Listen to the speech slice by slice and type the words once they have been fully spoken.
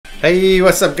Hey,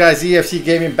 what's up guys? EFC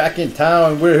Gaming back in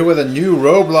town. We're here with a new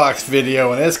Roblox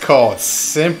video and it's called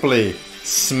Simply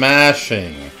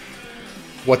Smashing.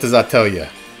 What does that tell you?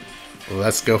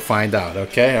 Let's go find out,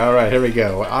 okay? Alright, here we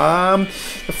go.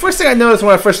 The first thing I noticed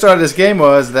when I first started this game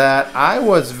was that I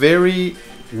was very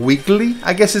wiggly,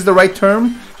 I guess is the right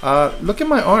term. Look at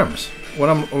my arms when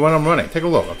I'm running. Take a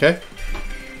look, okay?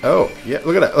 Oh, yeah,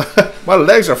 look at that. My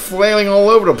legs are flailing all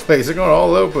over the place. They're going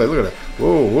all over the place. Look at that.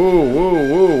 Whoa, whoa, whoa,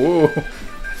 whoa, whoa.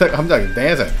 It's like, I'm like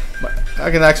dancing.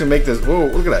 I can actually make this. Whoa,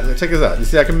 look at that. Check this out. You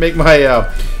see, I can make my,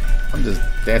 I'm just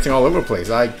dancing all over the place.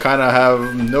 I kind of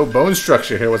have no bone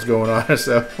structure here. What's going on?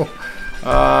 So,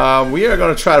 we are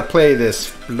going to try to play this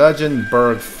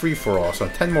Bludgeonberg free-for-all. So,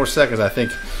 10 more seconds, I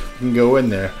think we can go in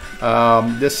there.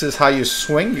 This is how you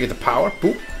swing. You get the power.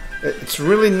 Boop. It's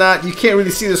really not, you can't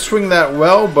really see the swing that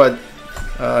well, but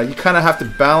you kind of have to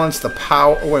balance the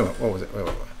power. Oh, wait a minute, what was it?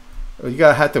 Wait. You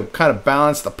gotta have to kind of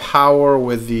balance the power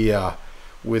with the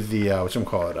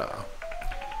the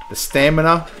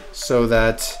stamina, so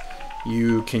that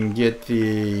you can get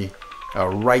the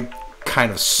right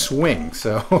kind of swing.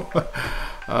 So,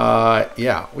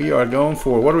 yeah, we are going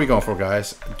for, what are we going for,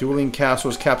 guys? Dueling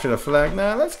castles, capture the flag.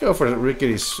 Nah, let's go for the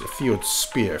rickety field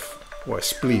spear or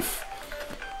spleef.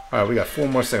 Alright, we got 4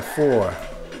 more seconds. 4.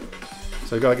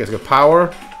 So you got, I guess, good power.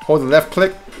 Hold the left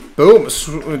click. Boom.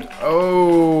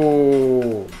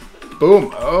 Oh.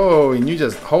 Boom. Oh, and you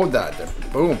just hold that there.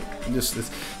 Boom.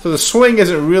 So the swing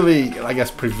isn't really, I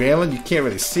guess, prevalent. You can't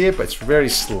really see it, but it's very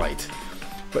slight.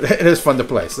 But it is fun to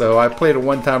play. So I played it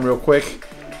one time real quick.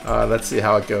 Let's see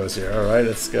how it goes here. Alright,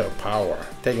 let's go. Power.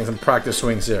 Taking some practice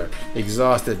swings here.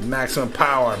 Exhausted. Maximum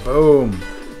power. Boom.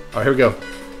 Alright, here we go.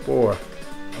 4.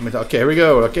 Okay, here we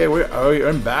go. Okay, we're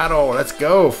in battle. Let's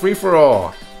go. Free for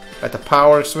all. Got the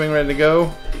power swing ready to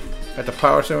go. Got the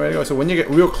power swing ready to go. So when you get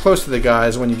real close to the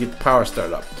guys, when you get the power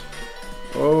started up.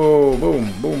 Oh,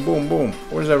 boom, boom, boom, boom.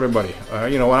 Where's everybody?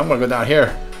 You know what? I'm gonna go down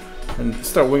here and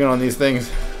start winging on these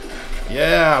things.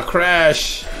 Yeah,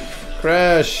 crash,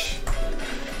 crash,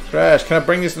 crash. Can I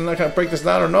bring this? Can I break this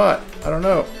down or not? I don't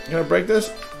know. Can I break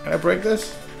this? Can I break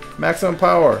this? Maximum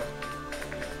power.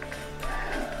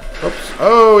 Oops.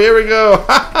 Oh, here we go.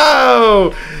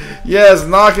 Yes,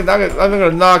 knock it. I'm gonna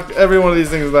knock every one of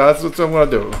these things down. That's what I'm gonna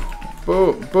do.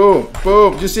 Boom, boom,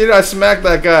 boom. Did you see that? I smacked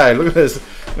that guy. Look at this.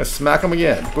 I'm gonna smack him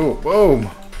again. Boom, boom.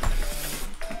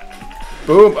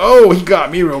 Boom. Oh, he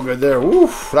got me real good there.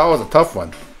 Oof, that was a tough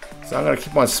one. So I'm gonna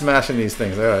keep on smashing these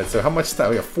things. Alright, so how much time?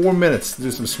 We got 4 minutes to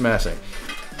do some smashing.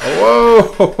 Oh,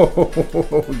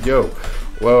 whoa. Yo.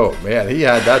 Whoa, man, he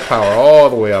had that power all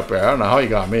the way up there. I don't know how he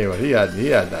got me, but he had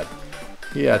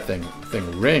thing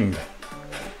ringed.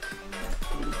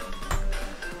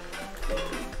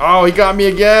 Oh, he got me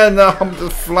again. Now I'm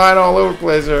just flying all over the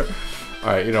place here.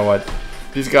 Alright, you know what?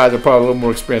 These guys are probably a little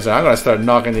more experienced. I'm gonna start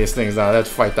knocking these things down. Let's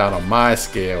fight down on my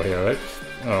scale here, right?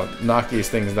 Knock these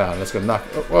things down. Let's go knock.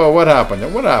 Oh, what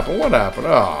happened? What happened? What happened?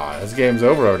 Oh, this game's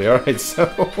over already. Alright, so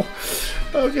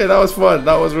okay, that was fun.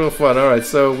 That was real fun. Alright,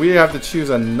 so we have to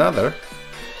choose another.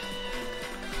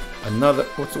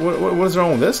 What is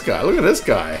wrong with this guy? Look at this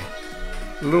guy.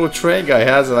 The little tray guy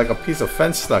has like a piece of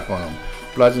fence stuck on him.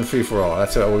 Bludgeon free for all.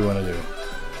 That's what we want to do.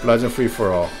 Bludgeon free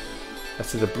for all.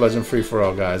 That's the bludgeon free for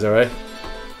all, guys. Alright?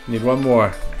 Need one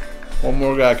more. One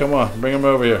more guy. Come on. Bring him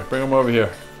over here. Bring him over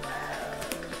here.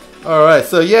 Alright,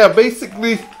 so yeah,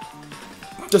 basically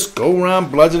just go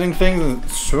around bludgeoning things and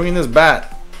swinging this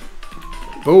bat.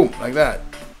 Boom, like that.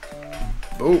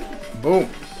 Boom, boom,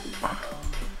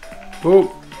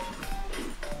 boom.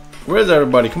 Where's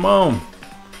everybody? Come on.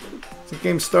 This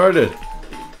game started.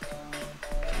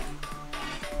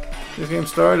 This game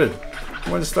started. I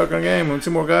want to start our game. We need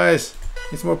some more guys.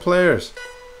 Need some more players.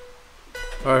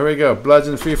 Alright, here we go.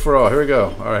 Bludgeon free for all. Here we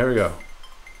go. Alright, here we go.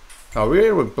 Are we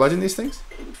able to bludgeon these things?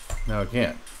 No, I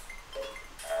can't.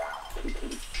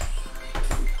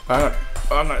 I'm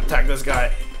gonna attack this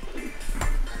guy.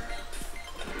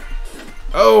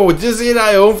 Oh, did you see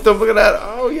that? I oofed him. Look at that.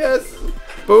 Oh, yes.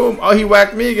 Boom. Oh, he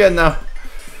whacked me again now.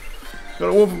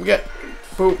 Gonna whoop him again.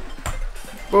 Boom.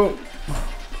 Boom.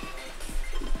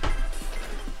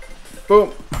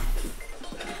 Boom.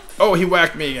 Oh, he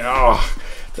whacked me again. Oh,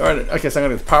 darn it. Okay, so I'm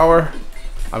gonna get power.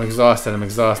 I'm exhausted. I'm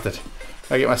exhausted.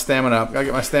 Gotta get my stamina up. Gotta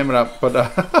get my stamina up. But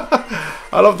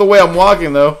I love the way I'm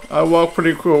walking, though. I walk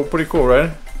pretty cool. Pretty cool,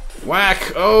 right?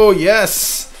 Whack. Oh,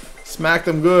 yes. Smacked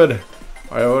him good.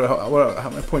 Alright, how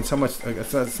many points? How much?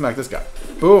 Let's smack this guy.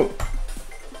 Boom.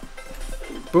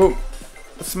 Boom.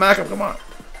 Let's smack him. Come on.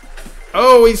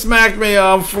 Oh, he smacked me.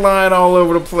 I'm flying all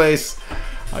over the place.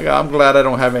 I'm glad I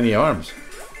don't have any arms.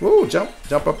 Woo, jump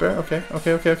up there. Okay.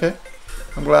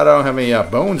 I'm glad I don't have any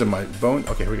bones in my bone.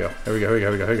 Okay, here we go. Here we go. Here we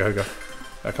go. Here we go. Here we go. Here we go.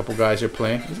 Got a couple guys here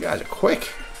playing. These guys are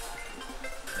quick.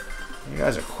 You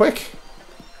guys are quick.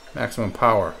 Maximum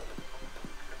power.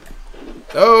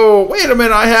 Oh, wait a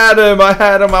minute. I had him. I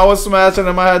had him. I was smashing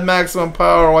him. I had maximum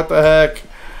power. What the heck?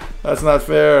 That's not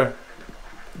fair.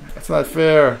 That's not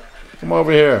fair. Come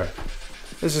over here.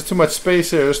 This is too much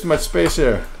space here. There's too much space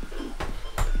here.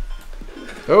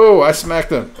 Oh, I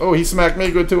smacked him. Oh, he smacked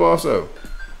me good too also.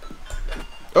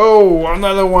 Oh,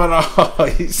 another one.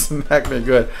 Oh, he smacked me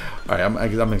good. All right,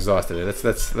 I'm exhausted. Let's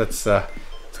get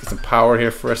some power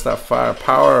here first. That fire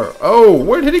power. Oh,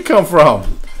 where did he come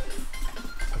from?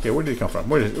 Okay, where did he come from?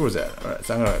 Where was that? All right,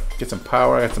 so I'm gonna get some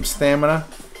power. I got some stamina.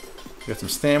 Got some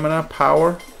stamina,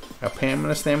 power. Got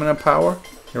stamina, power.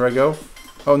 Here I go.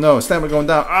 Oh no, stamina going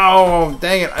down. Oh,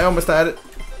 dang it! I almost had it.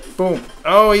 Boom.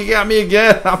 Oh, he got me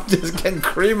again. I'm just getting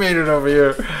cremated over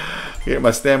here. Get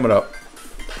my stamina up.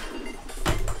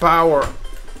 Power.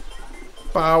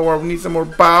 Power. We need some more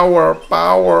power.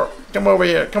 Power. Come over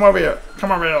here. Come over here.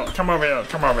 Come over here. Come over here.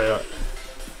 Come over here.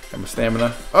 Got my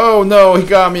stamina. Oh no, he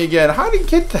got me again. How did he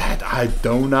get that? I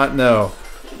do not know.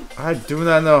 I do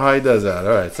not know how he does that.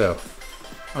 All right, so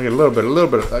I'll get a little bit.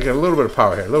 I get a little bit of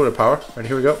power here. A little bit of power. Right,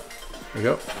 here we go. Here we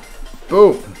go.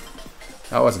 Boom.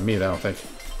 That wasn't me, I don't think.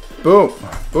 Boom.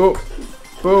 Boom.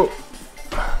 Boom.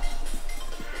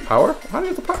 Power? How do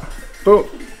you get the power? Boom.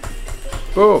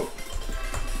 Boom.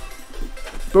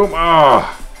 Boom.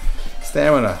 Ah. Oh.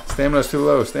 Stamina. Stamina's too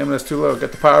low. Stamina's too low.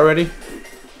 Get the power ready.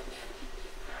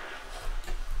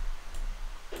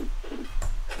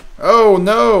 Oh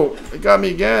no. It got me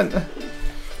again.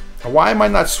 Why am I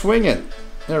not swinging?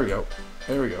 There we go.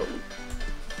 There we go.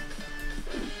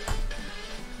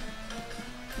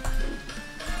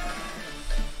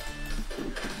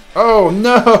 Oh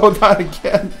no, not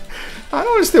again. I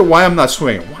don't understand why I'm not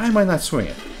swinging. Why am I not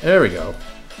swinging? There we go.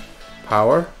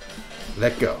 Power.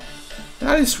 Let go.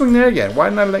 I didn't swing there again. Why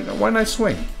didn't I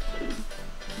swing?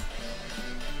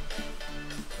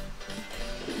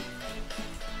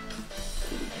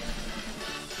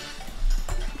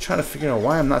 I'm trying to figure out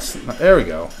why I'm not. There we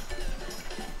go.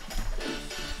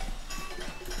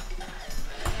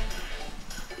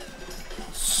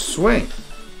 Swing.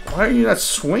 Why are you not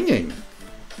swinging?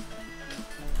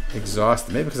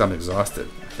 Exhausted. Maybe because I'm exhausted.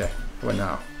 Okay. What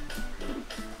now?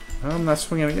 Oh, I'm not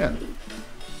swinging again.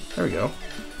 There we go.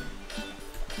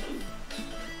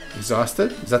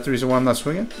 Exhausted? Is that the reason why I'm not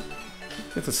swinging?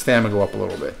 Get the stamina go up a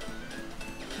little bit.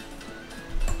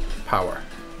 Power.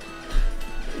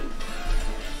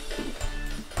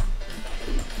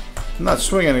 I'm not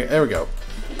swinging. There we go.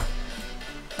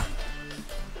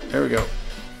 There we go.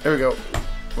 There we go.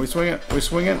 Are we swinging? Are we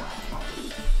swinging?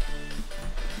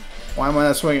 Why am I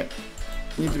not swinging?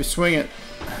 I need to be swinging.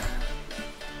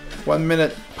 1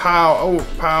 minute. Pow. Oh,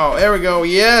 pow. There we go.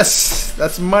 Yes.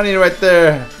 That's money right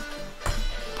there.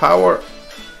 Power.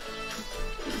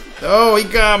 Oh, he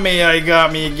got me. He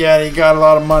got me again. He got a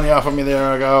lot of money off of me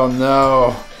there. I go, oh,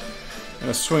 no. I'm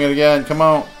going to swing it again. Come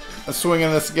on. I'm swinging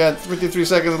this again. 53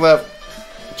 seconds left.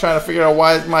 I'm trying to figure out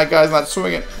why my guy's not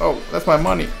swinging. Oh, that's my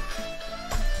money.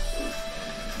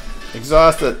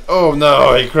 Exhausted. Oh,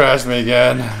 no. He crashed me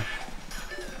again.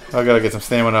 I gotta get some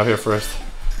stamina up here first.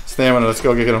 Stamina, let's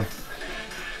go get him.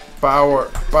 Power,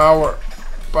 power,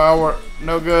 power.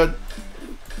 No good.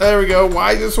 There we go.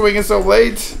 Why is it swinging so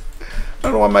late? I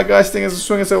don't know why my guy's thing is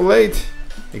swinging so late.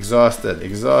 Exhausted,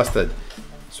 exhausted.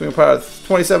 Swing power,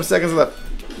 27 seconds left.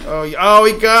 Oh,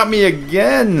 he got me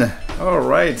again. All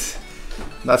right.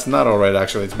 That's not all right,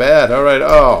 actually. It's bad. All right.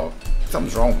 Oh,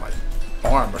 something's wrong with my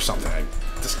arm or something. I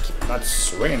just keep not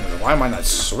swinging. Why am I not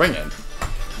swinging?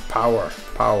 Power,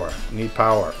 power, need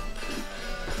power.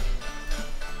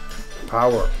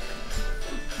 Power,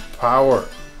 power,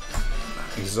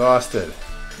 exhausted.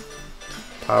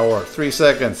 Power, 3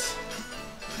 seconds.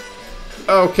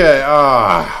 Okay,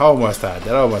 almost had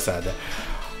that, almost had that.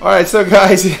 Alright, so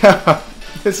guys, yeah,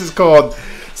 this is called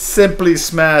simply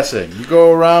smashing. You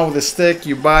go around with a stick,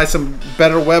 you buy some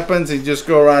better weapons, and you just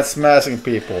go around smashing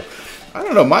people. I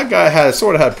don't know, my guy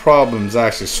sort of had problems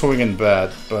actually swinging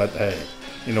bad, but hey.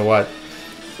 You know what?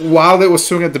 While it was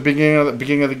swinging at the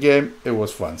beginning of the game, it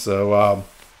was fun. So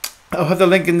I'll have the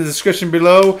link in the description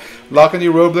below. Lock on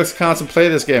your Roblox accounts and play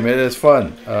this game. It is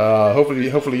fun.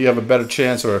 Hopefully you have a better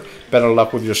chance or better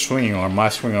luck with your swinging arm. My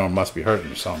swinging arm must be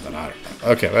hurting or something. I don't know.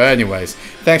 Okay. Well, anyways,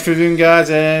 thanks for viewing,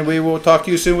 guys, and we will talk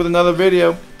to you soon with another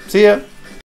video. See ya.